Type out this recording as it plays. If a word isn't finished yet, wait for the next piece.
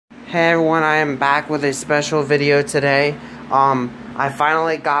Hey everyone, I am back with a special video today. I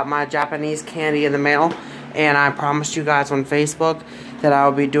finally got my Japanese candy in the mail, and I promised you guys on Facebook that I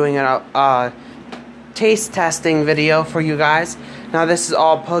will be doing a taste testing video for you guys. Now this is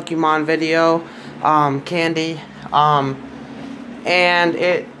all Pokemon video candy, and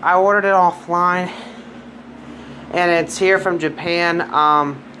I ordered it offline, and it's here from Japan.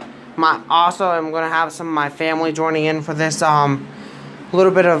 Also, I'm gonna have some of my family joining in for this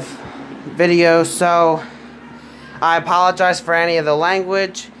little bit of video, so I apologize for any of the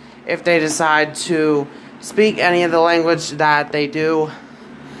language if they decide to speak any of the language that they do,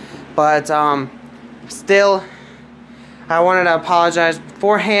 but still I wanted to apologize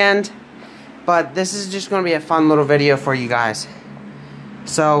beforehand. But this is just going to be a fun little video for you guys,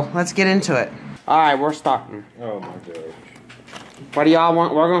 so let's get into it. Alright, we're starting. Oh my gosh. What do y'all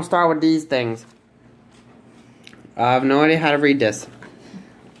want? We're going to start with these things. I have no idea how to read this.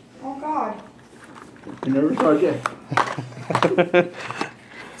 Oh God. You never saw it yet.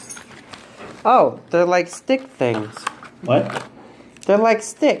 Oh, they're like stick things. What? They're like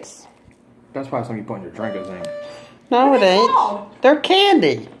sticks. That's probably something you put in your drink, I think. No, What it are they ain't. called? They're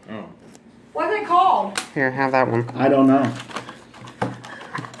candy. Oh. What are they called? Here, have that one. I don't know.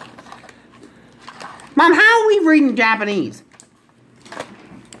 Mom, how are we reading Japanese?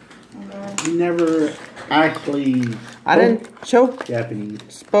 You never actually I didn't choke.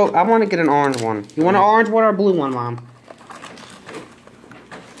 Japanese. I want to get an orange one. You want an orange one or a blue one, Mom?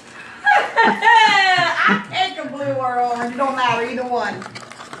 I take a blue or orange. It don't matter, either one.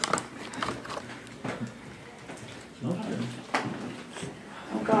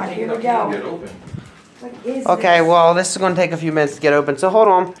 Oh God, here we go. What is Okay, this? well, this is going to take a few minutes to get open, so hold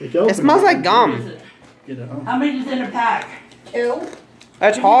on. It smells like gum. Get it on. How many is in a pack? 2.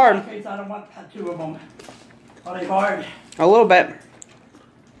 That's hard. In case I don't want 2 of them. Are they hard? A little bit.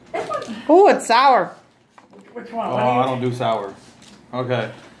 This one. Oh, it's sour. Which one? Oh, What do you- I don't do sour.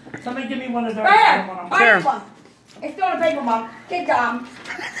 Okay. Somebody give me one of those. There. One of them. Buy Sure. this one. It's still in the paper, Mom. Get gum.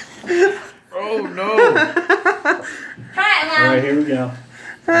 Oh no! Try it, Mom. Alright, here we go.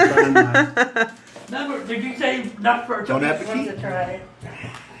 Find mine. Number, did you say not for Don't have to somebody keep. to try it?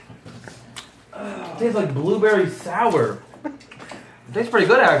 It tastes like blueberry sour. It tastes pretty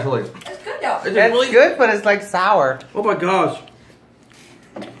good actually. It's good though. It's It's good, but it's like sour. Oh my gosh.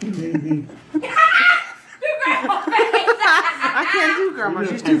 Do grandma face. I can't do Grandma.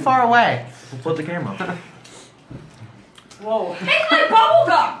 She's too far away. We'll flip the camera. Whoa. It's like bubble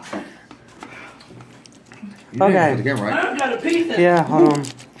gum. Okay. The camera, I right? don't got a piece in it. Yeah, hold on.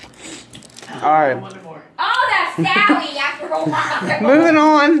 Alright. One more. Oh, that's Sally after a while. Moving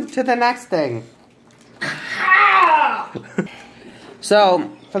on to the next thing. Ah! So,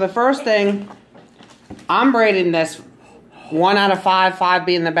 for the first thing, I'm rating this 1 out of 5, 5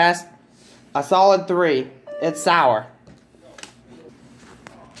 being the best, a solid 3. It's sour.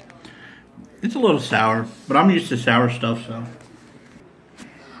 It's a little sour, but I'm used to sour stuff, so.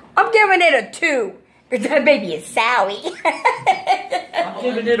 I'm giving it a 2. Because that baby is Sally. I'm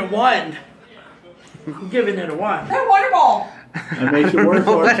giving it a 1. I'm giving it a 1. They're wonderful. That makes it I worth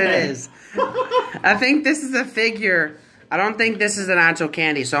don't know what it it. is. I think this is a figure. I don't think this is an actual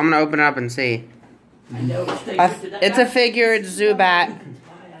candy, so I'm going to open it up and see. I know It's a figure, it's Zubat.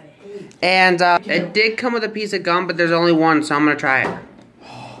 And it did come with a piece of gum, but there's only one, so I'm going to try it.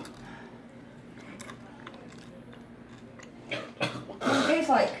 What does it taste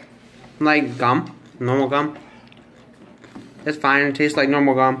like? Like gum. Normal gum. It's fine, it tastes like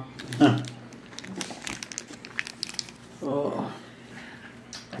normal gum. Oh.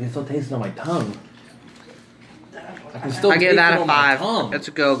 I can still taste it on my tongue. I can still I give taste that it a on my 5. tongue. It's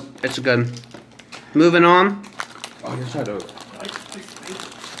good. It's good. Moving on. Oh, you tried those.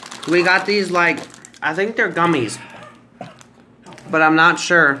 We got these, like, I think they're gummies. But I'm not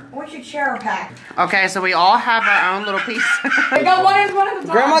sure. What's your share pack? Okay, so we all have our own little piece. I got one of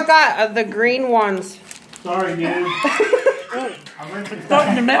the Grandma got the green ones. Sorry, dude. I ripped it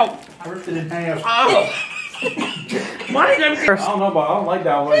Starting to melt. I ripped it in half. Oh. Why did I don't know, but I don't like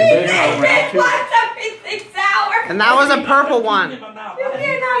that one. This one's everything sour. And that was a purple one. You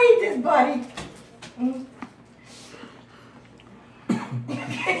cannot eat this, buddy. You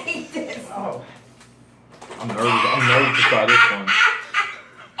can't eat this. Oh. I'm nervous to try this one.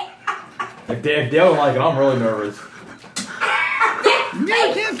 If they don't like it, I'm really nervous. Yeah,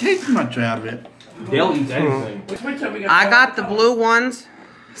 I can't taste much out of it. They'll eat anything. Which one we I got the blue ones,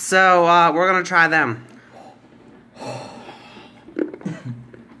 so we're going to try them.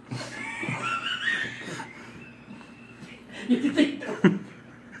 You think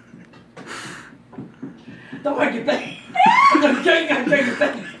don't make it big. I'm gonna change your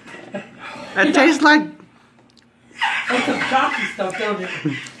face. It tastes like That's some chalky stuff, don't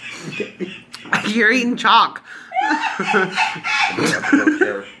it? you're eating chalk.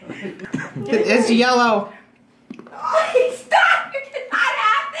 It's yellow. Oh, stop! You cannot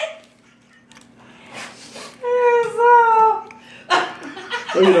have it.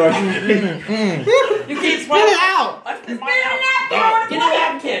 Look at our You can't swallow Get it out. Get a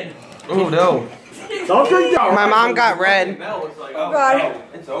napkin. Oh no. Don't drink that. My mom got red. Oh, God.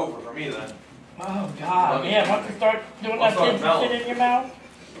 It's over for me then. Oh, God. Yeah, once you start doing that start thing melting. shit in your mouth.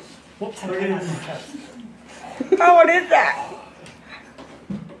 Whoops, I got it on my chest. Oh, what is that?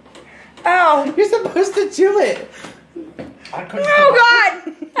 Oh. You're supposed to chew it. I couldn't. Oh,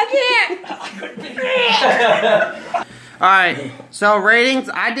 God. I can't. Alright, so ratings.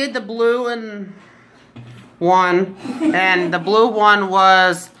 I did the blue and one. And the blue one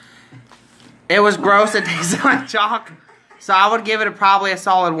was... It was gross. It tasted like chalk. So I would give it probably a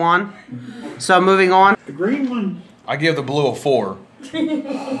solid 1. So moving on. The green one. I give the blue a 4.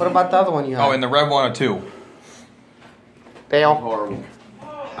 What about the other one you had? Oh, and the red one a 2. Dale. Horrible.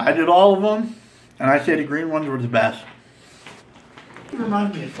 I did all of them, and I say the green ones were the best. It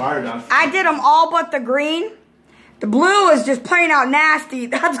reminds me of fire dust. I did them all but the green. The blue is just plain out nasty.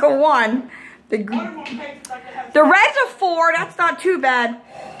 That's a 1. The red's a 4. That's not too bad.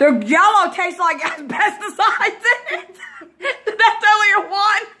 The yellow tastes like pesticides in it. That's only a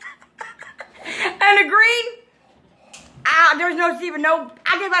 1. And the green, there's even no.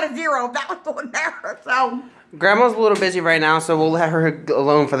 I give that a 0. That was the one there. So Grandma's a little busy right now, so we'll let her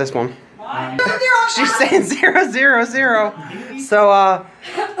alone for this one. She's saying 0, 0, 0. So,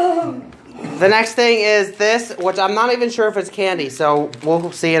 the next thing is this, which I'm not even sure if it's candy, so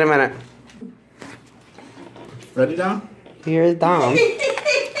we'll see in a minute. Ready, Don? Here's Dom.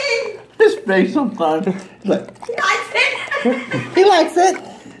 His face sometimes. Look. he likes it. He likes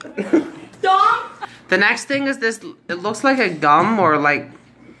it. Dom. The next thing is this, it looks like a gum or like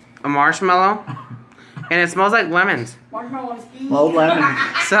a marshmallow. And it smells like lemons. Low lemon.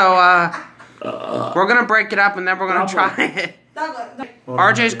 So, we're gonna break it up and then we're gonna try it.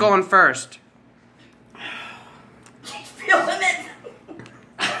 RJ's going first. She's feeling it.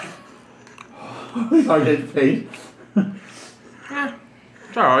 Look at his face.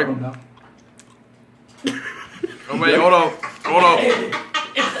 It's alright. Oh, no. Oh wait, hold on. Hold on.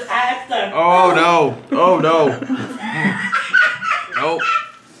 It's the after. Oh no. Oh no. Nope.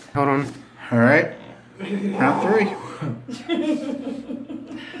 Hold on. All right. Count 3.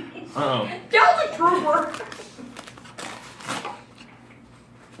 Uh-oh. Dale's a trooper.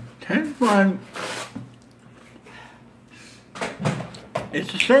 10th one.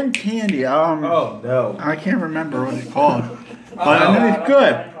 It's a certain candy. Oh no. I can't remember what it's called. But I know it's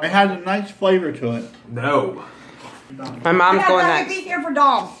good. It has a nice flavor to it. No. My mom's going I next. be here for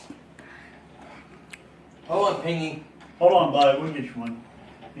Dom. Hold on, Pingy. Hold on, bud. We'll get you one.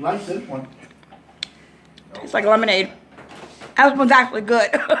 You like this one? It's like lemonade. That one's actually good.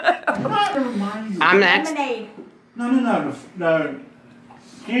 I'm next. Lemonade. No. The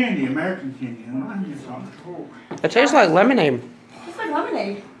candy, American candy. I'm just on It tastes like lemonade. It's like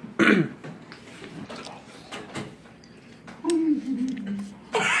lemonade.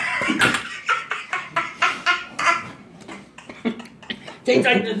 Tastes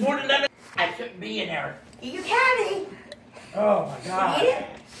like there's more than lemon. I shouldn't be in there. Eat your candy. Oh my God. Eat it.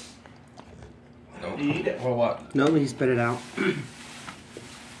 No. Eat it or what? No, he spit it out.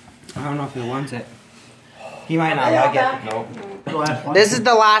 I don't know if he wants it. He might not like it. Nope. the last one. This is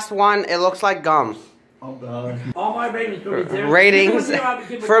the last one. It looks like gum. Oh, God. All my ratings go to 0. Ratings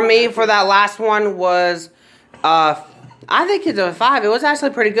for me for that last one was, I think it's a 5. It was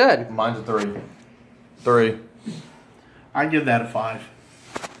actually pretty good. Mine's a 3. 3. I give that a 5.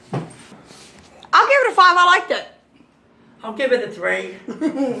 I'll give it a 5. I liked it. I'll give it a 3.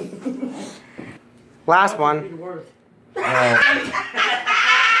 Last one. Babe,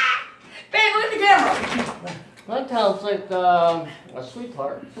 look at the camera. That sounds like a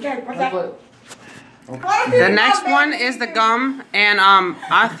sweetheart. Okay, what's that? The next one is the gum, and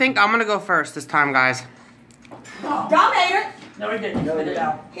I think I'm gonna go first this time, guys. Dom ate it. No, he didn't. Spit it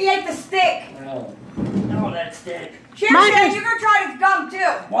out. He ate the stick. No, that stick. Cheers, Mine Dad. is- You're gonna try this gum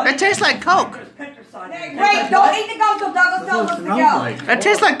too. It tastes like Coke. Wait, don't eat the gum till Douglas tells us to go. It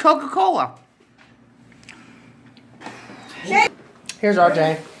tastes like Coca-Cola. Here's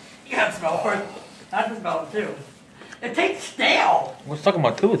RJ. You gotta smell it first. I have to smell it too. It tastes stale. What's stuck in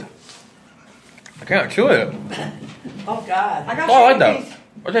my tooth? I can't chew it. Oh God. I got Oh, I like these. that.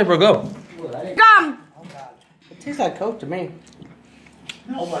 I think we're good. Gum. It tastes like Coke to me.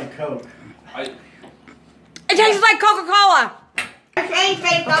 Smells like Coke. It tastes like Coca-Cola. Change,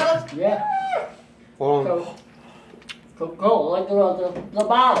 babe, Douglas. Yeah. Hold on. Coke. Coca-Cola, like the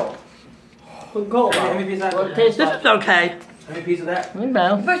bottle. Coca-Cola. How many pieces of What it that? tastes This like. is okay. How many pieces of that? You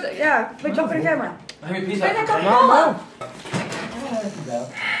know. Push, yeah, put up in the camera. How many pieces Take of that that? Coca-Cola.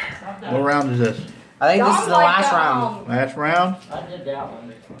 What round is this? I think this is the last um, round. Last round? I did that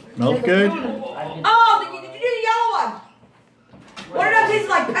one. Smells good? I did Oh, did you do the yellow one? What are those tastes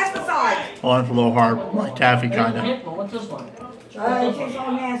like pesticides? Oh, it's a little hard. Like taffy, kind of. What's this one? It tastes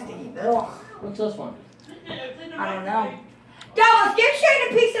all nasty. Ugh. What's this one? I don't know. Dallas, give Shane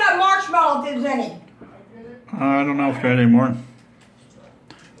a piece of that marshmallow if there's any. I don't know if there's any more.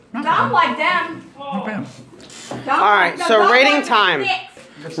 Don't like them. Not bad. Alright, so rating time.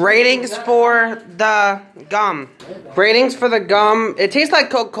 Ratings for the gum. Ratings for the gum. It tastes like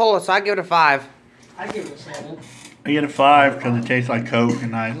Coca-Cola, so I give it a 5. I give it a 7. I get a 5 because it tastes like Coke,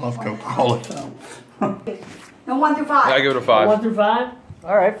 and I love Coca-Cola. So. No, 1 through 5. I give it a 5. 1 through 5?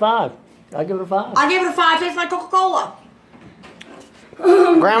 Alright, 5. I'll give it a 5. I give it a 5. Tastes like Coca-Cola.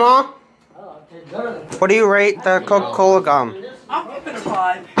 Grandma, Oh, I'll take better than what do you rate the Coca-Cola gum? I'll give it a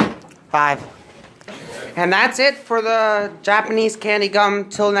 5. 5. And that's it for the Japanese candy gum.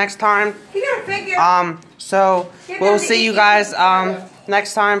 Till next time. You got a figure. So we'll see you guys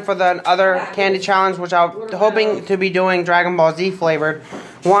next time for the other candy challenge, which I'm hoping to be doing Dragon Ball Z flavored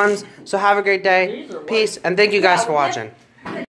ones. So have a great day. Peace, and thank you guys for watching.